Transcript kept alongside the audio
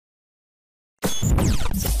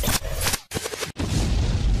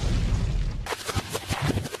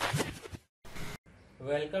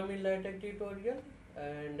Welcome in LaTeX tutorial,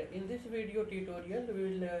 and in this video tutorial we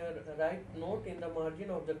will write note in the margin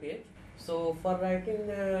of the page. So for writing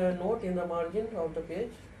note in the margin of the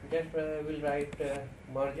page, just we'll write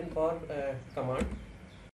marginpar command.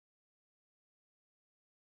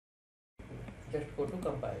 Just go to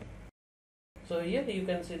compile. So here you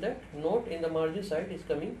can see that note in the margin side is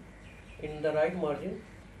coming in the right margin.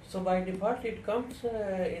 So by default it comes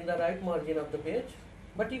in the right margin of the page.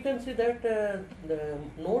 But you can see that the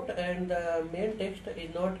note and the main text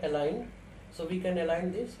is not aligned. So we can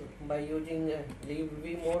align this by using leave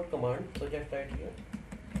v mode command. So just write here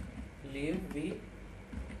leave v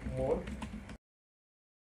mode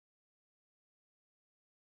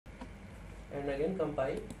and again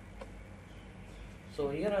compile. So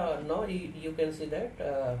here now you can see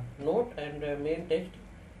that note and main text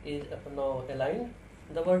is now aligned.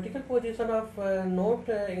 The vertical position of note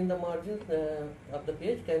in the margin of the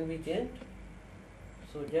page can be changed.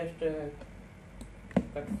 So just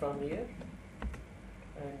cut from here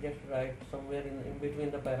and just write somewhere in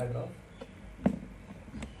between the paragraph.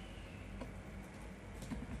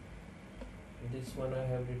 This one I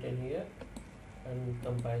have written here and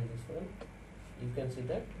compile this one. You can see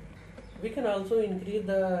that. We can also increase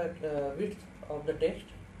the width of the text.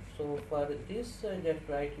 So for this just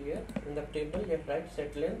write here in the table, just write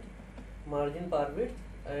setlength marginparwidth,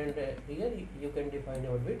 and here you can define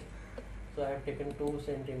your width. So I have taken 2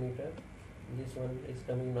 cm. This one is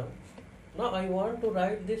coming now. Now I want to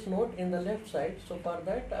write this note in the left side. So for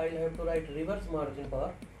that I will have to write reverse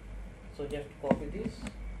marginpar. So just copy this,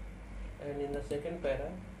 and in the second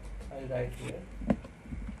para I will write here.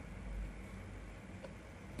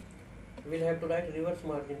 We will have to write reverse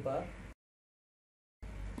marginpar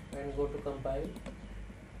and go to compile.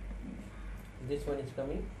 This one is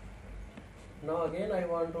coming. Now again I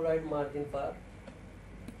want to write marginpar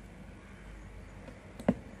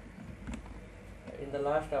in the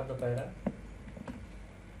last of the para.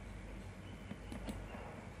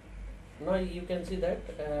 Now you can see that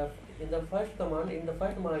in the first command, in the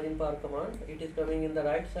first marginpar command, it is coming in the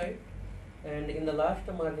right side, and in the last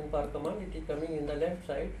marginpar command it is coming in the left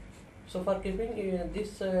side. So for keeping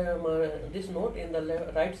this note in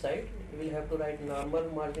the right side, we will have to write normal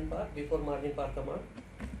marginpar before marginpar command.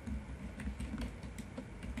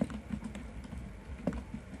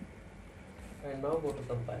 And now go to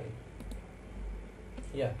compile.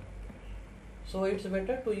 Yeah. So it's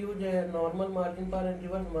better to use a normal marginpar and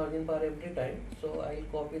reverse marginpar every time. So I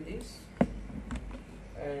will copy this,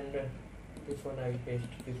 and this one I will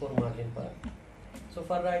paste before marginpar. So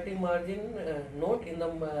for writing margin note in the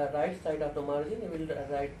right side of the margin, we will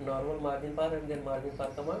write normal marginpar and then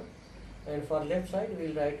marginpar command, and for left side we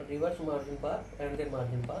will write reverse marginpar and then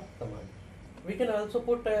marginpar command. We can also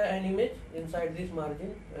put an image inside this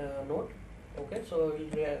margin note. Okay, so we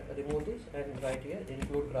will remove this and write here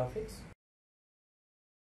includegraphics.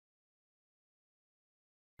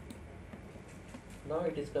 Now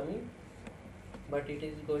it is coming, but it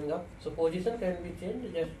is going up. So position can be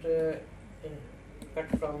changed. Just cut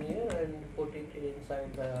from here and put it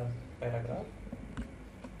inside the paragraph.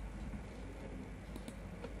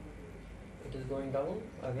 It is going down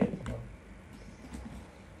again.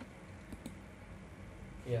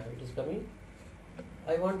 Yeah, it is coming.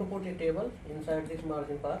 I want to put a table inside this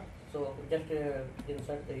marginpar. So just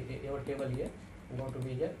insert your table here. Go to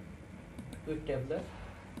media, quick tabular.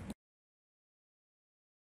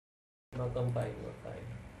 Now compile your file.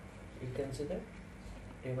 You can see that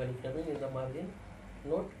table is coming in the margin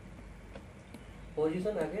note.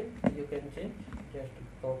 Position again you can change. Just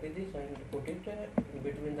copy this and put it in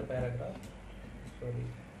between the paragraph. Sorry.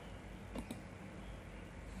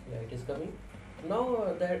 Yeah, it is coming.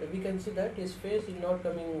 Now that we can see that his face is not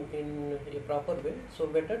coming in a proper way. So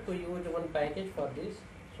better to use one package for this.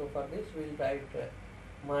 So for this we will write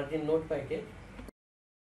margin note package.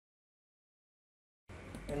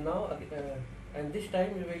 And now and this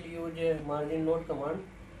time we will use a margin note command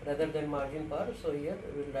rather than marginpar. So here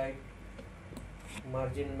we will write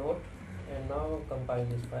margin note, and now compile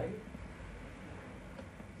this file.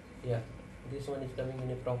 Yeah, this one is coming in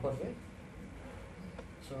a proper way.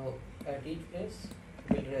 So at each place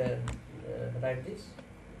we will write this.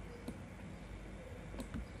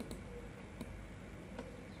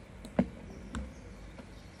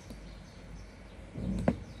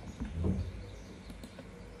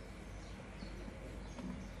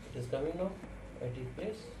 It is coming now at each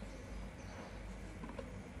place.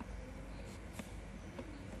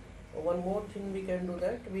 One more thing we can do,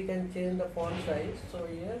 that we can change the font size. So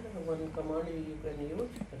here one command you can use,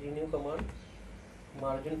 renew command.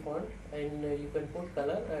 margin font, and you can put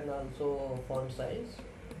color and also font size.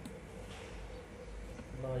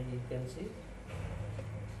 Now you can see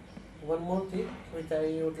one more thing which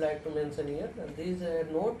I would like to mention here. This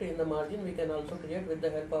note in the margin we can also create with the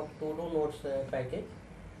help of todonotes package.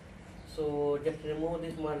 So just remove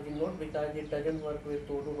this margin note because it doesn't work with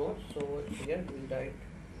todonotes. So here we write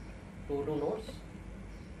todonotes.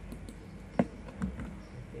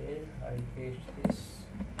 Okay, I paste this.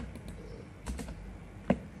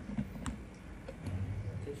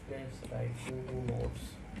 This place write todonotes.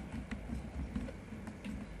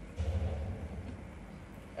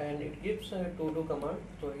 And it gives a todo command.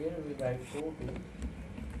 So here we write todo.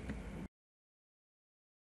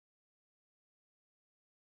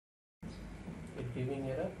 It's giving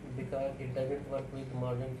error because it doesn't work with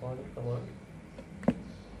marginfont command.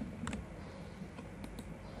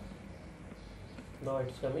 Now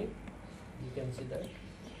it's coming. You can see that.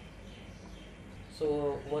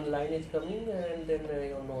 So one line is coming and then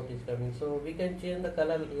your note is coming. So we can change the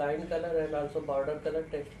color, line color and also border color,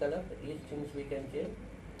 text color. Each things we can change.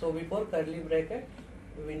 So before curly bracket,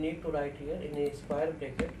 we need to write here in a square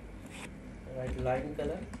bracket, write line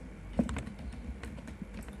color.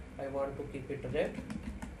 I want to keep it red,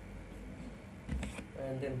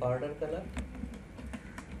 and then border color,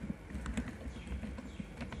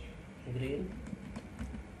 green,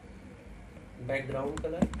 background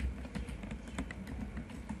color,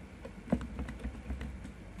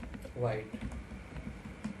 white.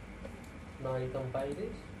 Now I compile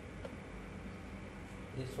this.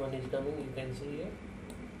 This one is coming, you can see here.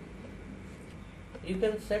 You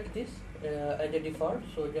can set this as a default,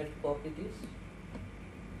 so just copy this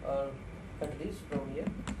or cut this from here,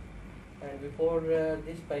 and before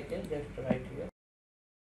this package just write here.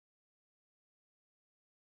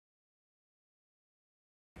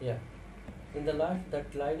 Yeah, in the last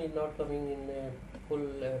that line is not coming in a full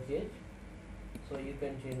page, so you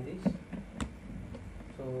can change this.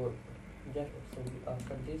 So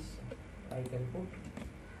after this I can put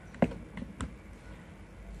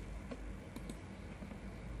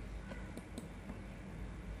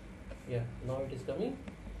now it is coming.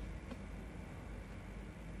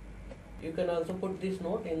 You can also put this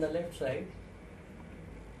note in the left side.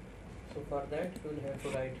 So for that you will have to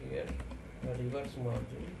write here reverse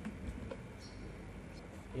margin.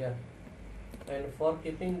 And for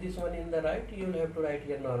keeping this one in the right, you will have to write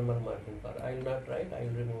here normal margin par. I will not write, I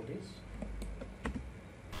will remove this.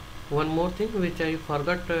 One more thing which I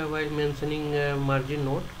forgot while mentioning margin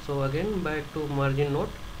note. So again back to margin note.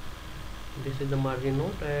 This is the margin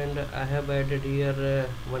note, and I have added here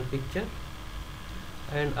one picture,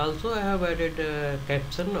 and also I have added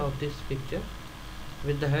caption of this picture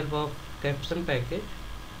with the help of caption package.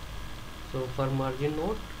 So for margin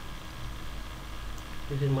note,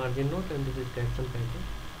 this is margin note and this is caption package.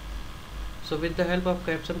 So with the help of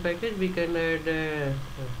caption package we can add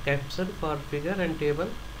caption for figure and table.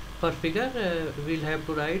 For figure we'll have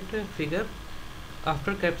to write figure.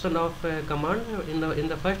 After caption of command, in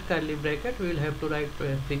the first curly bracket we will have to write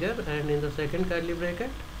figure, and in the second curly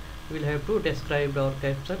bracket we will have to describe our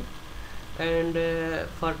caption, and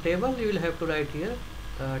for table you will have to write here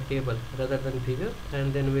table rather than figure,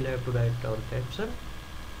 and then we will have to write our caption,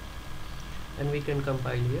 and we can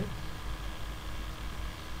compile here.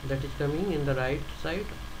 That is coming in the right side.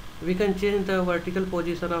 We can change the vertical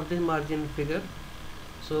position of this margin figure.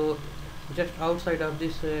 So just outside of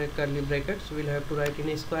this curly brackets we will have to write in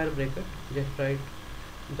a square bracket. Just write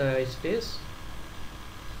the space.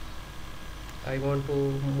 I want to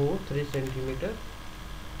move 3 centimeter.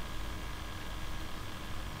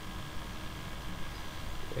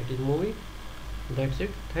 It is moving. That's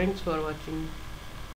it. Thanks for watching.